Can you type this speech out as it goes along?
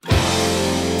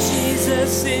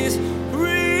Jesus is real.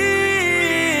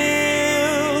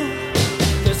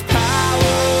 There's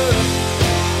power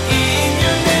in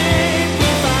your name. We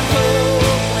find hope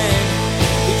when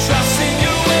we trust in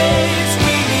your ways.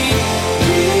 We need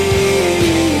real.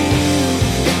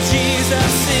 And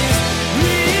Jesus is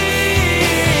real.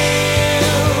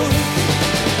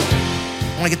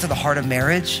 I want to get to the heart of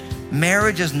marriage.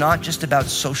 Marriage is not just about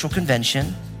social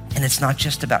convention, and it's not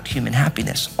just about human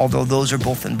happiness, although those are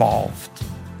both involved.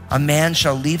 A man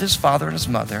shall leave his father and his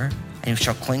mother, and he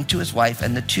shall cling to his wife,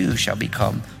 and the two shall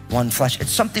become one flesh.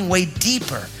 It's something way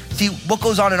deeper. See, what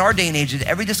goes on in our day and age is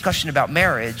every discussion about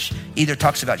marriage either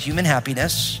talks about human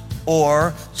happiness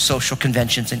or social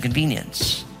conventions and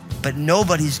convenience. But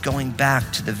nobody's going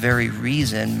back to the very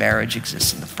reason marriage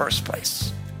exists in the first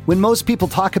place. When most people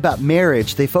talk about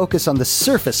marriage, they focus on the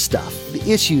surface stuff, the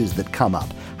issues that come up,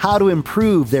 how to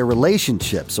improve their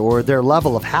relationships or their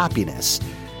level of happiness.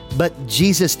 But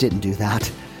Jesus didn't do that.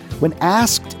 When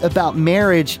asked about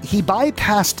marriage, he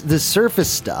bypassed the surface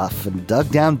stuff and dug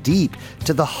down deep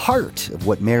to the heart of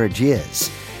what marriage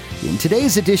is. In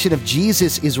today's edition of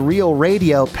Jesus is Real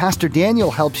Radio, Pastor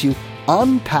Daniel helps you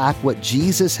unpack what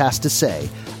Jesus has to say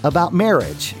about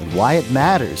marriage and why it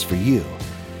matters for you.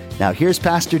 Now here's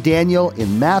Pastor Daniel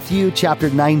in Matthew chapter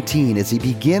 19 as he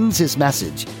begins his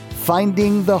message,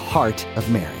 Finding the Heart of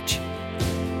Marriage.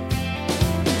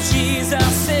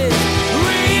 Jesus is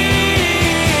real.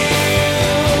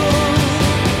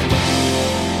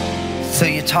 So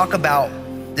you talk about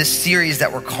this series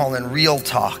that we're calling Real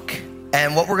Talk.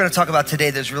 And what we're going to talk about today,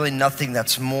 there's really nothing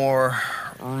that's more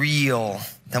real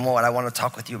than what I want to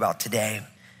talk with you about today.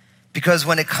 Because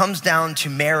when it comes down to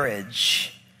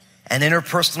marriage and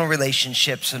interpersonal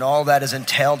relationships and all that is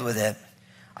entailed with it,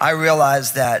 I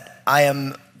realize that I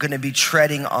am going to be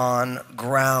treading on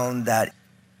ground that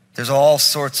there's all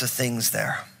sorts of things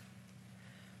there.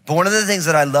 But one of the things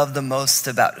that I love the most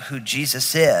about who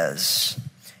Jesus is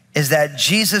that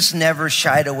Jesus never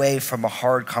shied away from a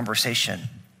hard conversation.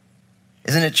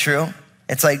 Isn't it true?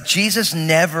 It's like Jesus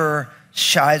never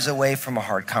shies away from a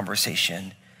hard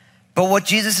conversation. But what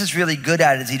Jesus is really good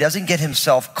at is he doesn't get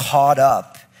himself caught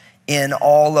up in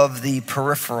all of the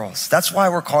peripherals. That's why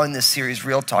we're calling this series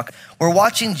Real Talk. We're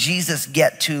watching Jesus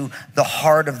get to the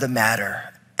heart of the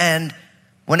matter. And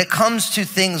when it comes to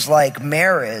things like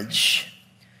marriage,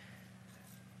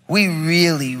 we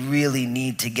really, really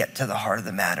need to get to the heart of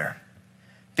the matter.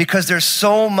 Because there's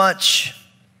so much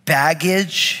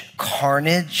baggage,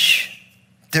 carnage,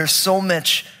 there's so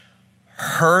much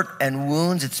hurt and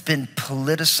wounds. It's been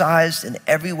politicized in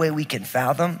every way we can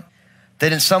fathom.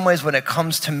 That in some ways, when it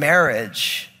comes to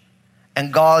marriage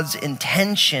and God's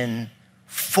intention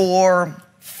for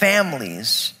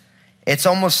families, it's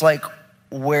almost like,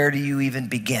 where do you even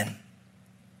begin?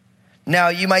 Now,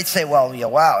 you might say, well, yeah,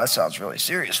 wow, that sounds really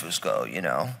serious, Fusco, you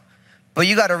know. But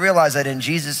you got to realize that in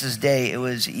Jesus' day, it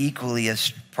was equally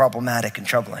as problematic and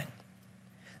troubling.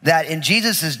 That in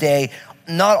Jesus' day,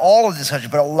 not all of the discussions,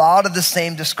 but a lot of the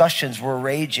same discussions were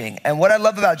raging. And what I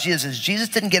love about Jesus is Jesus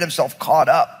didn't get himself caught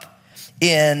up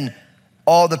in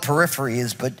all the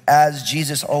peripheries, but as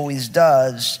Jesus always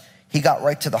does, he got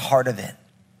right to the heart of it.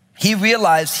 He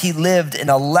realized he lived in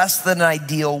a less than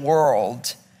ideal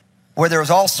world where there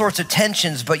was all sorts of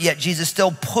tensions, but yet Jesus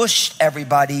still pushed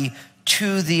everybody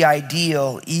to the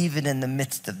ideal, even in the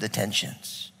midst of the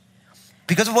tensions.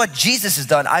 Because of what Jesus has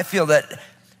done, I feel that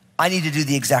I need to do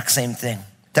the exact same thing.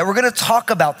 That we're going to talk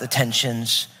about the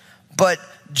tensions, but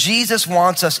Jesus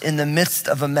wants us in the midst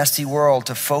of a messy world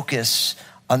to focus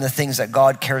on the things that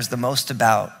God cares the most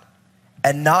about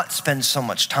and not spend so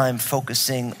much time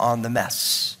focusing on the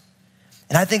mess.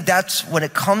 And I think that's when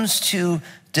it comes to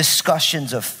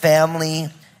discussions of family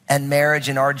and marriage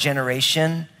in our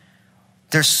generation,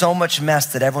 there's so much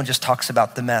mess that everyone just talks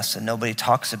about the mess and nobody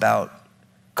talks about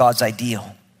God's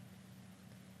ideal.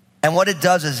 And what it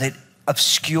does is it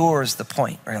obscures the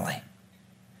point, really.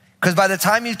 Because by the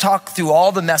time you talk through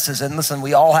all the messes, and listen,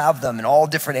 we all have them in all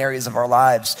different areas of our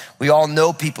lives. We all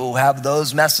know people who have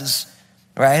those messes,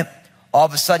 right? All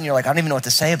of a sudden you're like, I don't even know what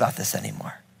to say about this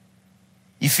anymore.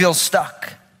 You feel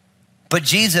stuck. But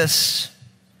Jesus,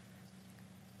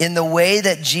 in the way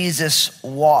that Jesus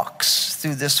walks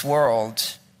through this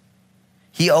world,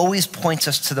 he always points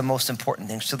us to the most important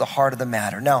things, to the heart of the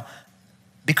matter. Now,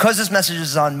 because this message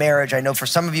is on marriage, I know for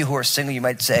some of you who are single, you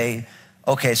might say,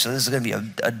 okay, so this is going to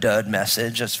be a dud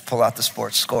message. Just pull out the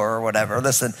sports score or whatever.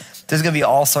 Listen, there's going to be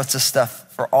all sorts of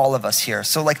stuff for all of us here.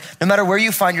 So like, no matter where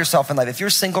you find yourself in life, if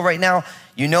you're single right now,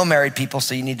 you know married people,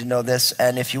 so you need to know this.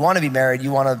 And if you want to be married,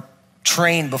 you want to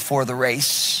train before the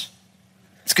race.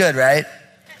 It's good, right?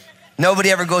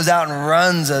 Nobody ever goes out and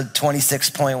runs a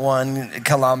 26.1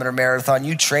 kilometer marathon.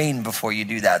 You train before you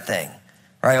do that thing,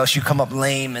 right? Else you come up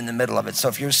lame in the middle of it. So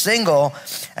if you're single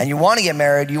and you want to get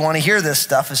married, you want to hear this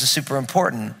stuff. This is super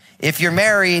important. If you're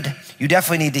married, you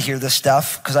definitely need to hear this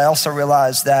stuff, because I also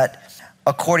realize that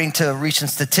according to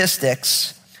recent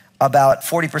statistics, about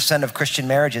 40% of Christian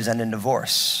marriages end in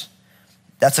divorce.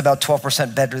 That's about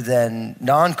 12% better than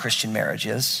non-Christian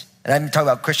marriages. And I'm talking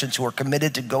about Christians who are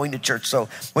committed to going to church. So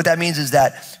what that means is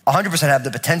that 100% have the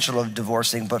potential of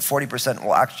divorcing, but 40%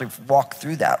 will actually walk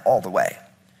through that all the way.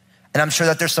 And I'm sure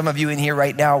that there's some of you in here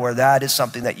right now where that is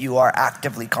something that you are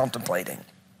actively contemplating.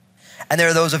 And there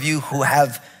are those of you who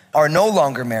are no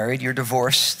longer married, you're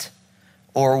divorced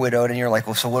or widowed, and you're like,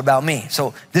 well, so what about me?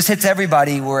 So this hits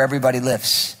everybody where everybody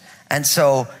lives. And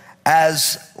so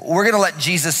as we're gonna let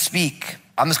Jesus speak,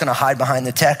 I'm just gonna hide behind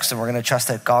the text and we're gonna trust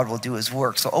that God will do his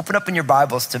work. So open up in your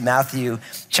Bibles to Matthew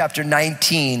chapter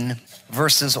 19,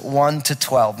 verses 1 to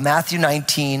 12. Matthew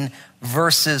 19,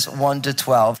 verses 1 to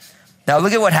 12. Now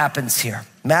look at what happens here.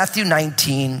 Matthew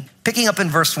 19, picking up in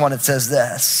verse 1, it says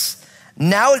this.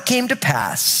 Now it came to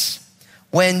pass,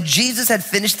 when Jesus had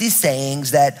finished these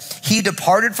sayings, that he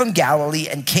departed from Galilee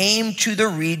and came to the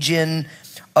region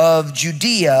of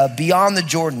Judea beyond the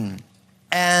Jordan.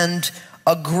 And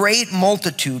a great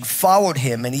multitude followed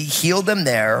him, and he healed them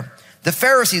there. The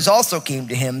Pharisees also came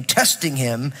to him, testing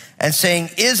him and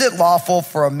saying, is it lawful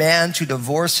for a man to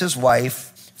divorce his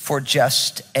wife for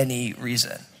just any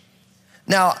reason?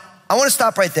 Now, I want to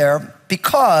stop right there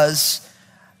because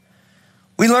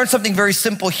we learned something very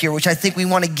simple here, which I think we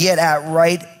want to get at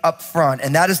right up front.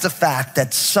 And that is the fact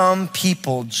that some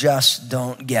people just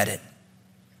don't get it.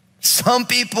 Some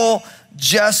people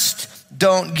just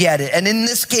don't get it. And in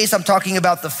this case, I'm talking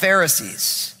about the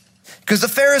Pharisees. Because the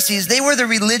Pharisees, they were the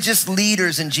religious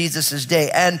leaders in Jesus'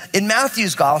 day. And in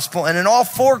Matthew's gospel and in all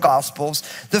four gospels,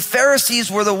 the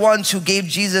Pharisees were the ones who gave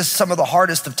Jesus some of the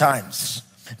hardest of times.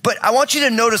 But I want you to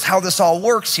notice how this all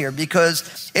works here,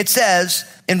 because it says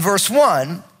in verse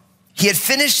 1, he had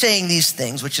finished saying these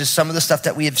things, which is some of the stuff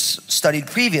that we have studied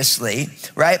previously,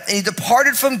 right? And he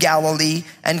departed from Galilee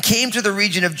and came to the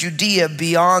region of Judea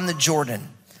beyond the Jordan.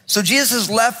 So Jesus has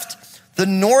left the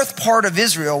north part of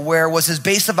Israel, where was his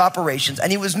base of operations, and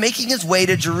he was making his way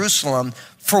to Jerusalem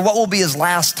for what will be his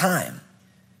last time.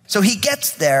 So he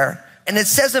gets there, and it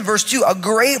says in verse 2, a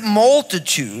great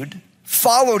multitude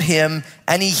followed him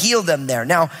and he healed them there.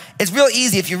 Now, it's real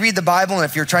easy if you read the Bible, and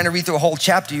if you're trying to read through a whole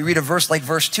chapter, you read a verse like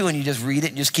verse 2 and you just read it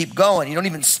and just keep going. You don't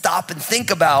even stop and think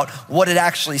about what it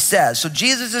actually says. So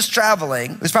Jesus is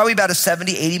traveling. It was probably about a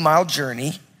 70, 80 mile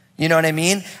journey. You know what I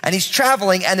mean? And he's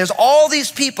traveling and there's all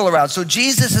these people around. So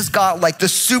Jesus has got like the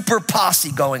super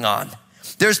posse going on.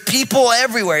 There's people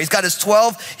everywhere. He's got his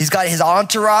 12, he's got his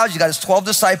entourage, he's got his 12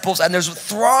 disciples, and there's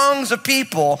throngs of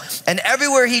people, and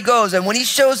everywhere he goes, and when he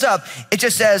shows up, it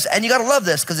just says, and you gotta love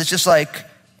this, because it's just like,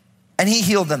 and he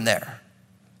healed them there.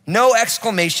 No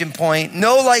exclamation point,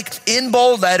 no like in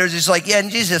bold letters, it's like, yeah, and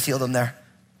Jesus healed them there,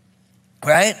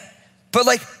 right? But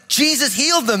like, Jesus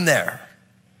healed them there.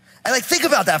 And like, think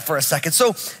about that for a second. So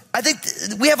I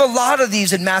think we have a lot of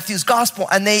these in Matthew's gospel,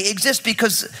 and they exist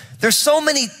because there's so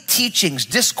many teachings,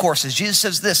 discourses. Jesus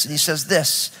says this and he says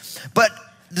this. But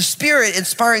the Spirit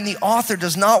inspiring the author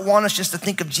does not want us just to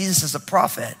think of Jesus as a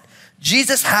prophet.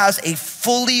 Jesus has a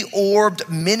fully orbed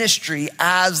ministry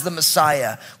as the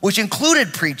Messiah, which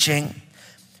included preaching,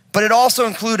 but it also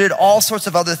included all sorts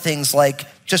of other things, like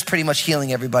just pretty much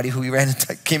healing everybody who he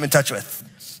came in touch with.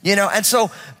 You know, and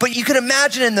so, but you can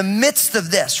imagine in the midst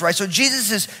of this, right? So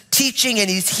Jesus is teaching and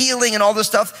he's healing and all this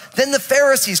stuff. Then the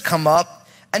Pharisees come up,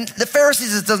 and the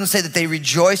Pharisees, it doesn't say that they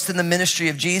rejoiced in the ministry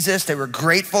of Jesus. They were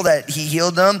grateful that he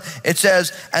healed them. It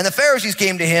says, and the Pharisees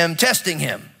came to him, testing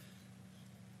him.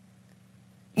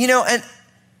 You know, and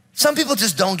some people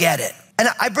just don't get it. And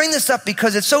I bring this up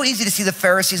because it's so easy to see the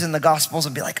Pharisees in the Gospels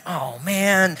and be like, oh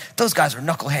man, those guys are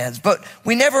knuckleheads. But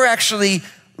we never actually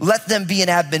let them be an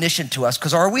admonition to us,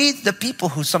 because are we the people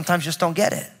who sometimes just don't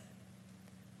get it?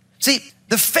 See,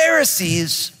 the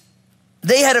Pharisees,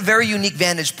 they had a very unique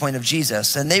vantage point of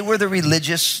Jesus, and they were the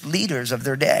religious leaders of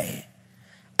their day.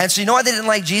 And so you know why they didn't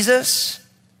like Jesus?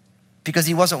 Because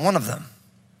he wasn't one of them.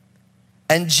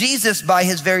 And Jesus, by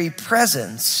his very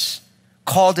presence,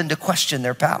 called into question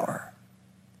their power.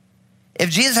 If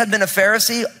Jesus had been a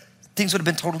Pharisee, things would have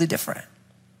been totally different.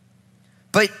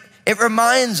 But it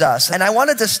reminds us, and I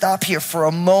wanted to stop here for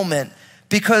a moment,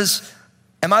 because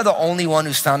am I the only one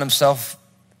who's found himself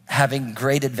having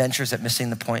great adventures at missing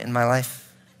the point in my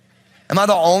life? Am I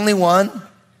the only one?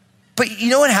 But you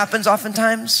know what happens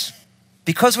oftentimes?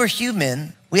 Because we're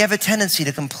human, we have a tendency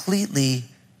to completely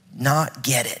not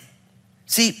get it.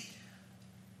 See,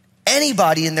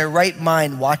 anybody in their right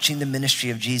mind watching the ministry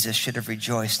of Jesus should have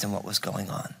rejoiced in what was going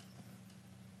on.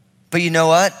 But you know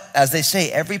what? As they say,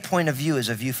 every point of view is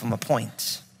a view from a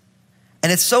point.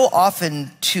 And it's so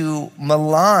often to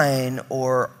malign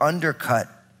or undercut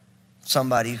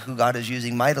somebody who God is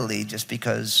using mightily just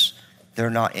because they're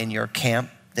not in your camp.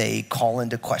 They call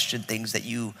into question things that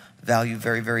you value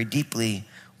very, very deeply.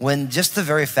 When just the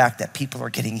very fact that people are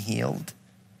getting healed,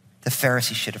 the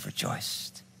Pharisees should have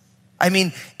rejoiced. I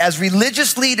mean, as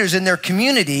religious leaders in their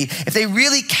community, if they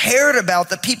really cared about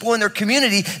the people in their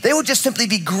community, they would just simply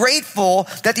be grateful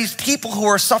that these people who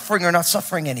are suffering are not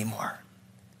suffering anymore.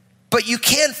 But you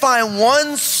can't find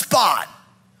one spot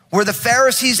where the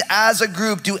Pharisees as a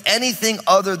group do anything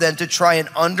other than to try and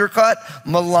undercut,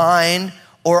 malign,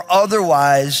 or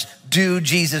otherwise do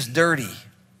Jesus dirty.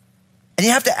 And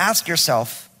you have to ask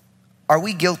yourself, are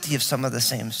we guilty of some of the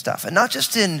same stuff? And not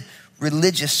just in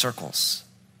religious circles,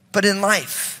 but in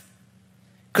life.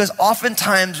 Because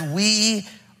oftentimes we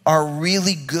are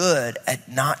really good at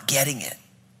not getting it.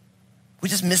 We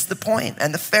just missed the point.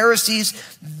 And the Pharisees,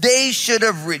 they should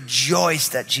have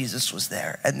rejoiced that Jesus was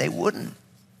there, and they wouldn't.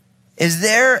 Is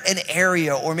there an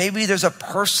area, or maybe there's a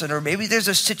person, or maybe there's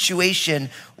a situation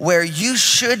where you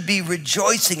should be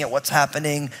rejoicing at what's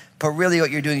happening, but really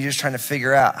what you're doing is just trying to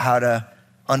figure out how to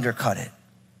undercut it?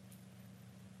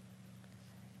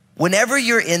 Whenever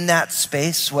you're in that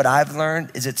space, what I've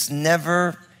learned is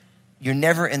you're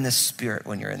never in the spirit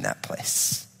when you're in that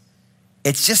place.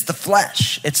 It's just the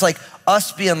flesh. It's like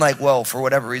us being like, well, for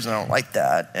whatever reason, I don't like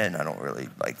that, and I don't really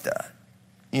like that,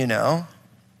 you know?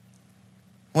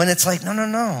 When it's like,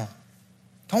 no.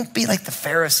 Don't be like the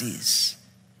Pharisees,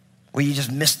 where you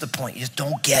just miss the point. You just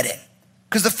don't get it.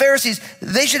 Because the Pharisees,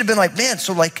 they should have been like, man,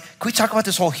 so like, can we talk about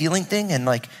this whole healing thing? And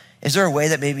like, is there a way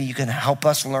that maybe you can help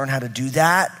us learn how to do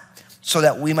that so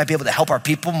that we might be able to help our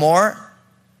people more?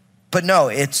 But no,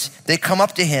 they come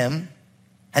up to him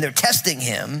and they're testing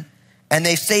him and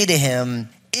they say to him,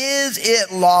 is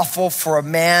it lawful for a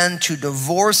man to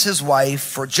divorce his wife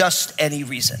for just any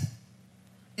reason?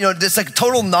 You know, it's like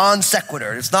total non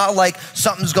sequitur. It's not like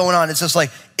something's going on. It's just like,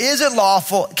 is it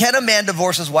lawful? Can a man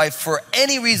divorce his wife for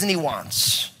any reason he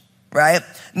wants? Right?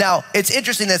 Now, it's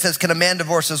interesting that it says, can a man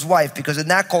divorce his wife? Because in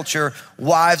that culture,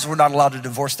 wives were not allowed to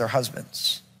divorce their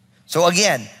husbands. So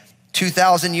again,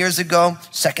 2,000 years ago,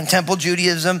 Second Temple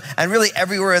Judaism, and really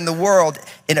everywhere in the world,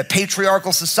 in a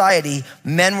patriarchal society,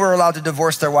 men were allowed to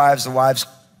divorce their wives. The wives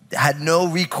had no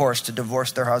recourse to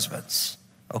divorce their husbands,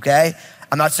 okay?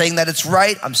 I'm not saying that it's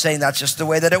right. I'm saying that's just the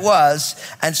way that it was.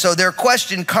 And so their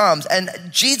question comes, and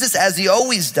Jesus, as he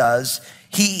always does,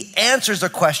 he answers a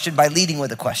question by leading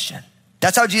with a question.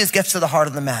 That's how Jesus gets to the heart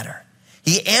of the matter.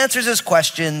 He answers his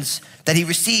questions that he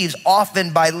receives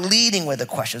often by leading with a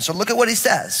question. So look at what he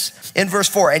says in verse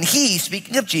 4. And he,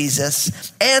 speaking of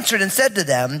Jesus, answered and said to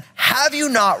them, have you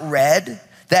not read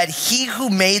that he who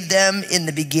made them in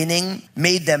the beginning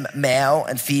made them male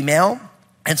and female?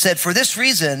 And said, for this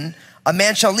reason, a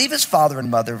man shall leave his father and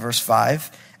mother, verse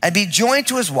 5, and be joined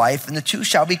to his wife, and the two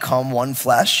shall become one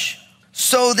flesh.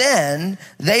 So then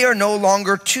they are no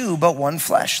longer two, but one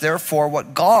flesh. Therefore,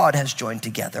 what God has joined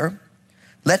together,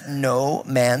 let no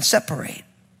man separate.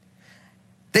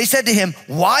 They said to him,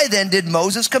 why then did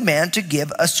Moses command to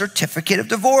give a certificate of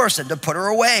divorce and to put her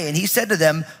away? And he said to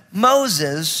them,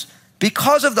 Moses,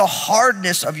 because of the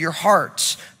hardness of your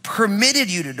hearts,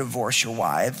 permitted you to divorce your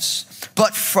wives,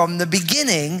 but from the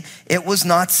beginning it was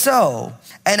not so.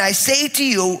 And I say to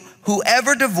you,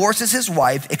 whoever divorces his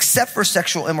wife except for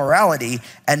sexual immorality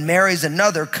and marries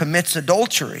another commits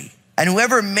adultery. And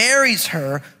whoever marries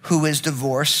her who is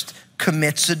divorced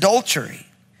commits adultery.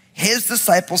 His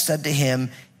disciples said to him,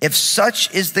 if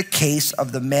such is the case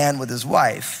of the man with his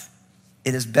wife,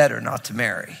 it is better not to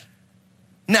marry.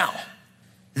 Now,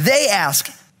 they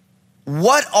ask,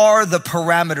 what are the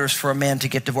parameters for a man to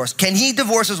get divorced? Can he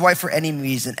divorce his wife for any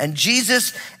reason? And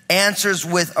Jesus answers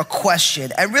with a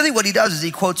question. And really what he does is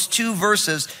he quotes two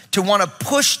verses to want to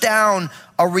push down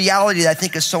a reality that I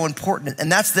think is so important.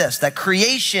 And that's this, that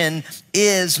creation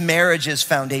is marriage's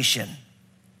foundation.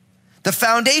 The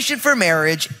foundation for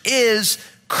marriage is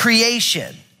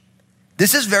creation.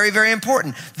 This is very, very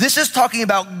important. This is talking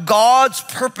about God's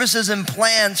purposes and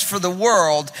plans for the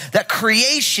world, that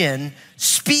creation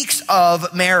speaks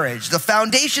of marriage. The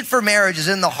foundation for marriage is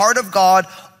in the heart of God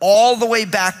all the way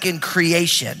back in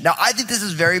creation. Now, I think this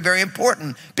is very, very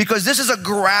important because this is a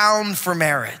ground for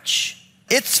marriage.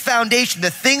 Its foundation, the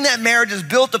thing that marriage is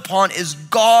built upon, is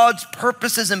God's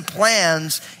purposes and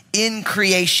plans in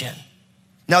creation.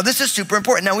 Now, this is super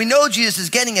important. Now, we know Jesus is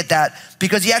getting at that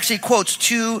because he actually quotes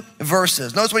 2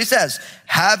 verses. Notice what he says.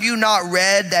 Have you not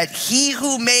read that he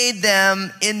who made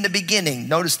them in the beginning,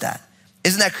 notice that.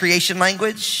 Isn't that creation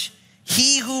language?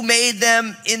 He who made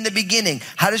them in the beginning.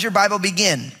 How does your Bible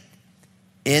begin?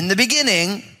 In the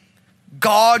beginning,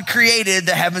 God created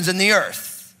the heavens and the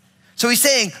earth. So he's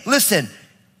saying, listen,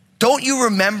 don't you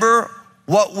remember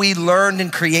what we learned in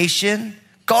creation?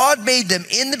 God made them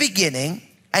in the beginning,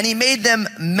 and he made them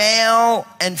male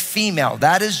and female.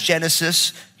 That is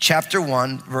Genesis chapter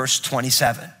 1, verse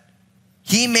 27.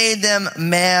 He made them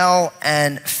male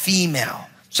and female.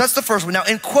 So that's the first one. Now,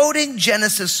 in quoting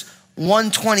Genesis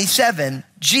 1:27,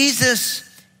 Jesus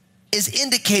is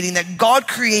indicating that God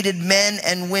created men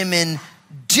and women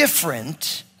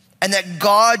different and that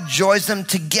God joins them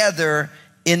together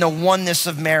in the oneness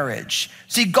of marriage.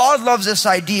 See, God loves this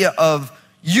idea of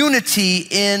unity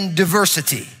in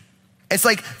diversity. It's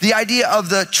like the idea of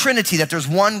the Trinity, that there's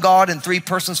one God and 3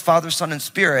 persons, Father, Son, and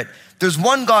Spirit. There's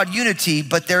one God unity,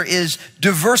 but there is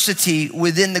diversity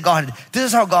within the Godhead. This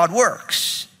is how God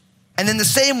works. And in the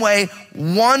same way,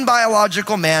 one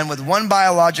biological man with one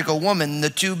biological woman, the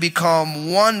 2 become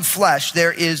one flesh.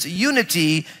 There is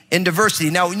unity in diversity.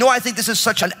 Now, you know, I think this is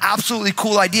such an absolutely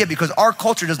cool idea because our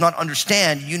culture does not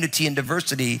understand unity in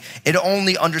diversity. It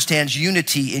only understands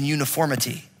unity in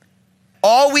uniformity.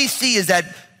 All we see is that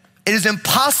it is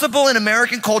impossible in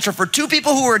American culture for 2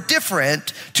 people who are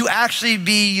different to actually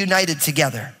be united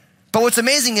together. But what's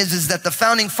amazing is that the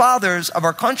founding fathers of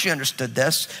our country understood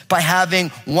this by having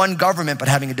one government, but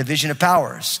having a division of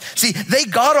powers. See, they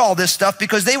got all this stuff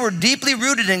because they were deeply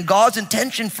rooted in God's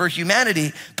intention for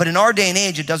humanity. But in our day and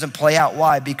age, it doesn't play out.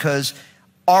 Why? Because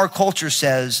our culture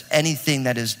says anything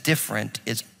that is different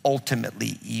is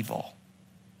ultimately evil.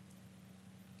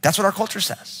 That's what our culture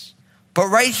says. But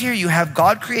right here, you have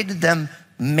God created them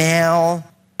male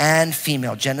and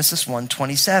female, Genesis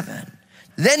 1:27.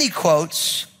 Then he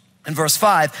quotes in verse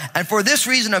 5, and for this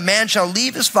reason, a man shall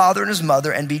leave his father and his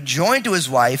mother and be joined to his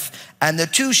wife, and the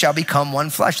 2 shall become one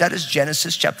flesh. That is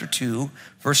Genesis chapter 2,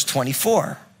 verse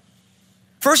 24.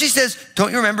 First he says,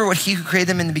 don't you remember what he who created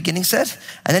them in the beginning said?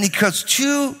 And then he quotes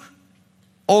 2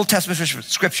 Old Testament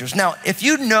scriptures. Now, if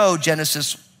you know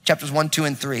Genesis chapters 1, 2,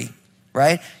 and 3,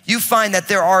 right? You find that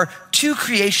there are 2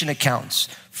 creation accounts.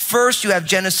 First, you have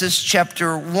Genesis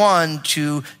chapter 1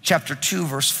 to chapter 2,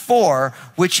 verse 4,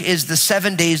 which is the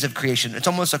 7 days of creation. It's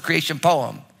almost a creation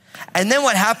poem. And then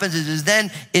what happens is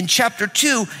then in chapter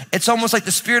 2, it's almost like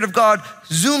the Spirit of God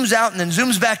zooms out and then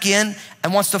zooms back in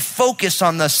and wants to focus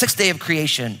on the 6th day of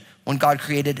creation when God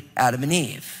created Adam and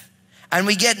Eve. And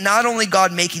we get not only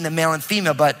God making them male and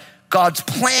female, but God's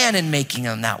plan in making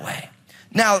them that way.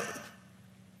 Now,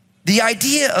 the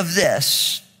idea of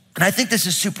this, and I think this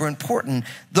is super important,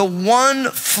 the one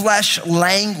flesh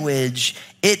language,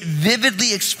 it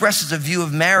vividly expresses a view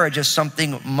of marriage as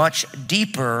something much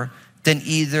deeper than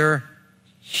either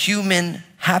human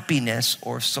happiness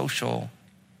or social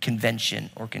convention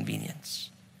or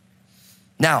convenience.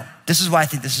 Now, this is why I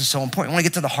think this is so important. When I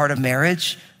get to the heart of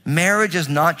marriage, marriage is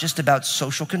not just about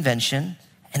social convention,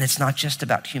 and it's not just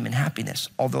about human happiness,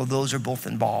 although those are both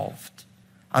involved.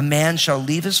 A man shall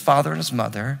leave his father and his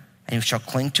mother, and he shall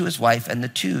cling to his wife, and the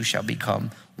 2 shall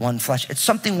become one flesh. It's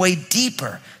something way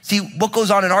deeper. See, what goes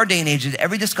on in our day and age is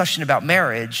every discussion about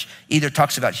marriage either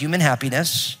talks about human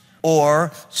happiness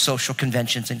or social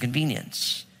conventions and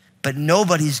convenience. But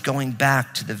nobody's going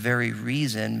back to the very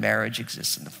reason marriage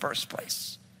exists in the first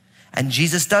place. And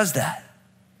Jesus does that.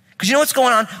 Because you know what's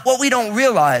going on? What we don't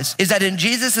realize is that in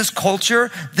Jesus'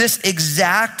 culture, this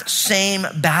exact same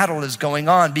battle is going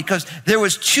on because there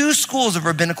was 2 schools of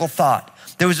rabbinical thought.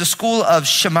 There was the school of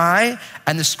Shammai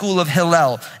and the school of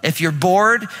Hillel. If you're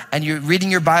bored and you're reading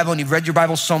your Bible and you've read your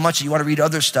Bible so much that you want to read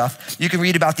other stuff, you can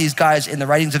read about these guys in the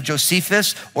writings of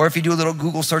Josephus, or if you do a little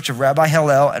Google search of Rabbi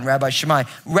Hillel and Rabbi Shammai.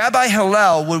 Rabbi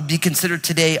Hillel would be considered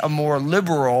today a more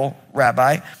liberal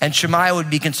rabbi, and Shammai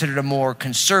would be considered a more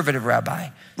conservative rabbi.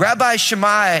 Rabbi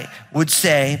Shammai would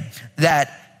say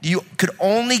that you could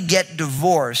only get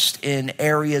divorced in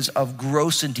areas of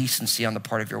gross indecency on the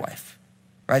part of your wife.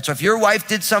 Right? So if your wife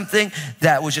did something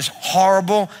that was just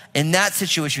horrible, in that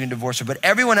situation you can divorce her, but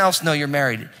everyone else know you're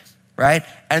married, right?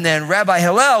 And then Rabbi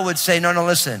Hillel would say, no,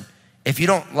 listen, if you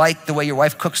don't like the way your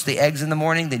wife cooks the eggs in the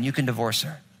morning, then you can divorce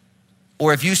her.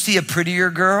 Or if you see a prettier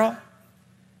girl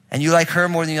and you like her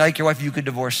more than you like your wife, you could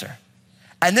divorce her.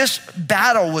 And this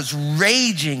battle was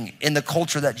raging in the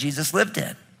culture that Jesus lived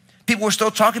in. People were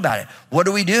still talking about it. What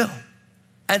do we do?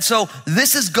 And so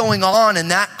this is going on in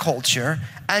that culture.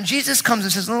 And Jesus comes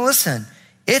and says, no, listen,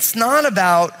 it's not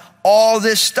about all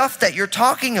this stuff that you're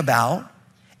talking about.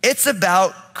 It's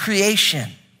about creation.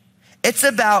 It's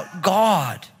about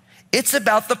God. It's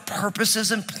about the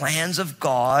purposes and plans of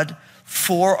God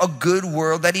for a good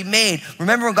world that he made.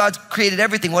 Remember when God created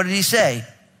everything, what did he say?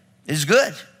 It's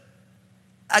good.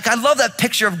 Like, I love that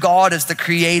picture of God as the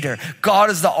creator, God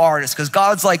as the artist, because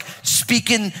God's like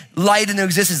speaking light into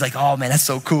existence. Like, oh man, that's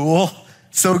so cool,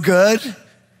 so good.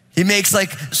 He makes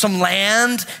like some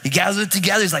land, he gathers it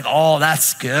together. He's like, oh,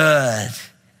 that's good.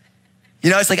 You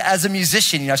know, it's like as a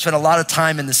musician, I spent a lot of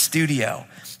time in the studio,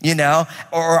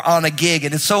 or on a gig.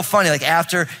 And it's so funny, like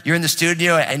after you're in the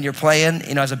studio and you're playing,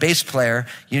 as a bass player,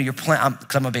 you're playing,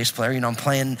 because I'm a bass player, I'm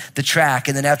playing the track.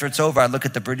 And then after it's over, I look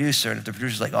at the producer, and if the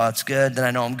producer's like, oh, it's good, then I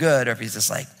know I'm good. Or if he's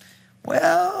just like,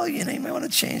 well, you might want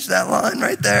to change that line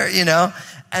right there,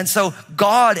 And so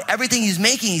God, everything he's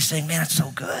making, he's saying, man, it's so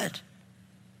good.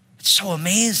 It's so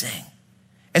amazing.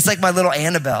 It's like my little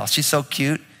Annabelle. She's so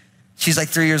cute. She's like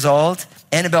 3 years old.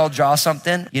 Annabelle draws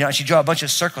something, and she draw a bunch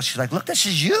of circles. She's like, look, this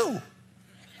is you.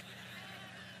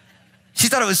 She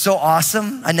thought it was so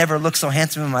awesome. I never looked so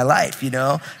handsome in my life,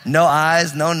 No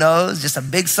eyes, no nose, just a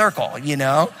big circle, And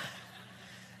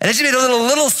then she made a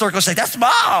little circle. She's like, that's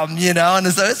mom, And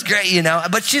so it's great,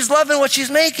 But she's loving what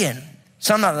she's making.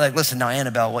 So I'm not like, listen, now,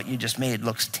 Annabelle, what you just made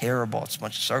looks terrible. It's a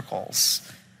bunch of circles.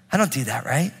 I don't do that,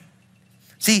 right?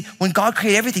 See, when God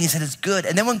created everything, he said it's good.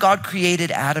 And then when God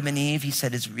created Adam and Eve, he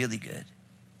said it's really good.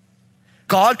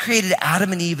 God created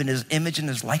Adam and Eve in his image and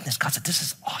his likeness. God said, this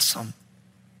is awesome.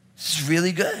 This is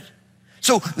really good.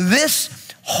 So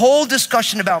this whole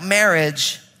discussion about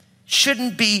marriage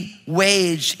shouldn't be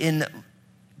waged in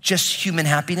just human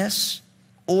happiness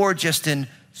or just in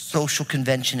social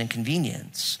convention and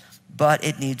convenience, but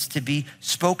it needs to be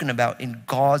spoken about in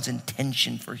God's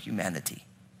intention for humanity.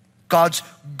 God's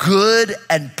good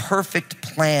and perfect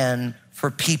plan for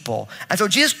people. And so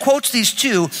Jesus quotes these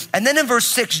two, and then in verse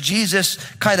 6, Jesus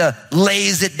kind of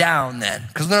lays it down then,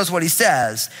 because notice what he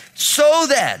says. So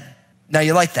then, now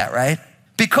you like that, right?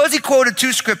 Because he quoted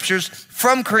two scriptures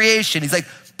from creation, he's like,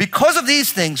 because of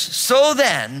these things, so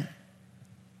then,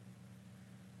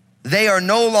 they are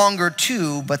no longer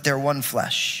two, but they're one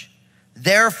flesh.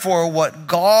 Therefore, what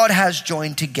God has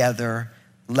joined together,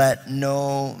 let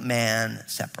no man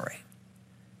separate.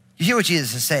 You hear what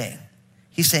Jesus is saying?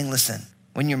 He's saying, listen,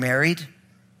 when you're married,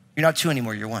 you're not two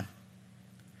anymore, you're one.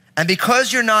 And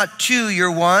because you're not two,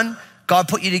 you're one, God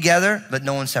put you together, let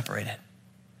no one separate it.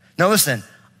 Now listen,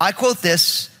 I quote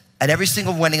this at every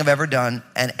single wedding I've ever done,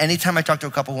 and anytime I talk to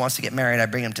a couple who wants to get married, I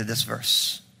bring them to this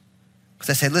verse. Because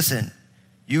I say, listen,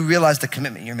 you realize the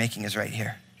commitment you're making is right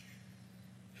here.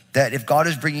 That if God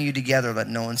is bringing you together, let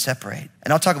no one separate.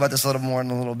 And I'll talk about this a little more in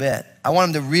a little bit. I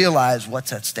want them to realize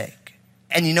what's at stake.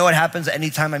 And you know what happens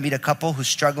anytime I meet a couple who's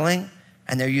struggling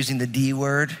and they're using the D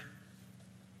word?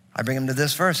 I bring them to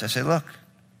this verse. I say, look,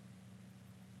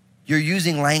 you're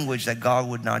using language that God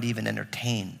would not even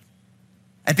entertain.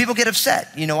 And people get upset.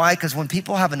 You know why? Because when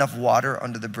people have enough water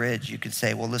under the bridge, you can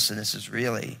say, well, listen, this is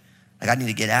really, like, I need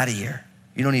to get out of here.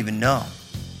 You don't even know.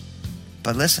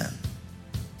 But listen,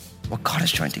 what God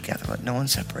has joined together, let no one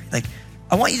separate. Like,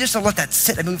 I want you just to let that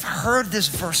sit. I mean, we've heard this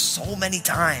verse so many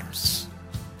times.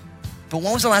 But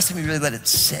when was the last time you really let it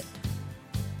sit?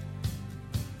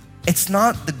 It's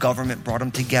not the government brought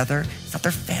them together. It's not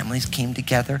their families came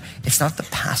together. It's not the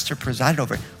pastor presided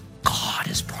over it. God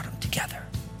has brought them together.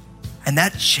 And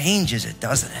that changes it,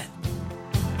 doesn't it?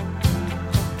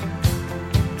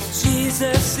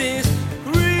 Jesus is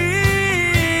real.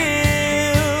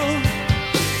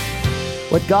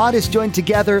 What God has joined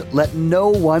together, let no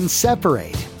one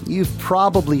separate. You've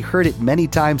probably heard it many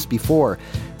times before,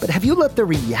 but have you let the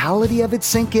reality of it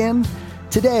sink in?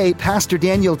 Today, Pastor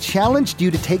Daniel challenged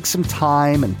you to take some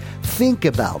time and think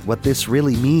about what this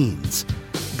really means.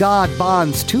 God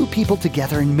bonds two people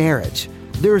together in marriage.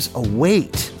 There's a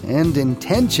weight and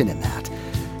intention in that.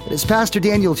 But as Pastor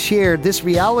Daniel shared, this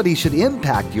reality should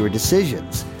impact your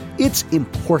decisions. It's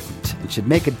important and should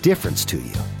make a difference to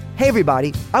you. Hey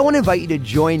everybody, I want to invite you to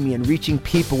join me in reaching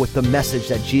people with the message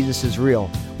that Jesus is real.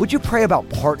 Would you pray about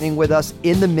partnering with us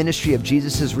in the ministry of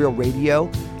Jesus is Real Radio?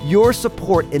 Your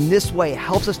support in this way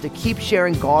helps us to keep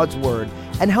sharing God's word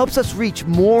and helps us reach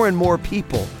more and more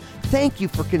people. Thank you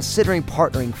for considering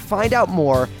partnering. Find out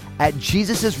more at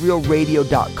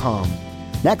JesusIsRealRadio.com.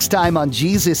 Next time on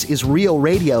Jesus is Real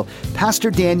Radio,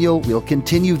 Pastor Daniel will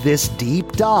continue this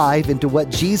deep dive into what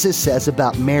Jesus says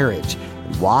about marriage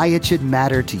and why it should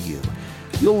matter to you.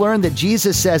 You'll learn that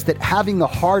Jesus says that having a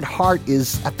hard heart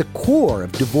is at the core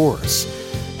of divorce.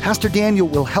 Pastor Daniel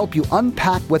will help you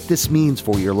unpack what this means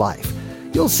for your life.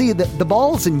 You'll see that the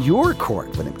ball's in your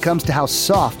court when it comes to how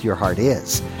soft your heart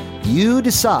is. You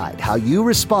decide how you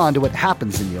respond to what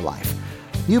happens in your life.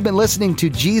 You've been listening to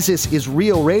Jesus is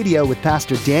Real Radio with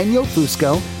Pastor Daniel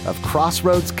Fusco of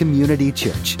Crossroads Community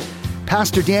Church.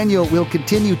 Pastor Daniel will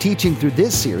continue teaching through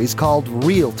this series called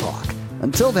Real Talk.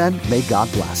 Until then, may God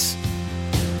bless.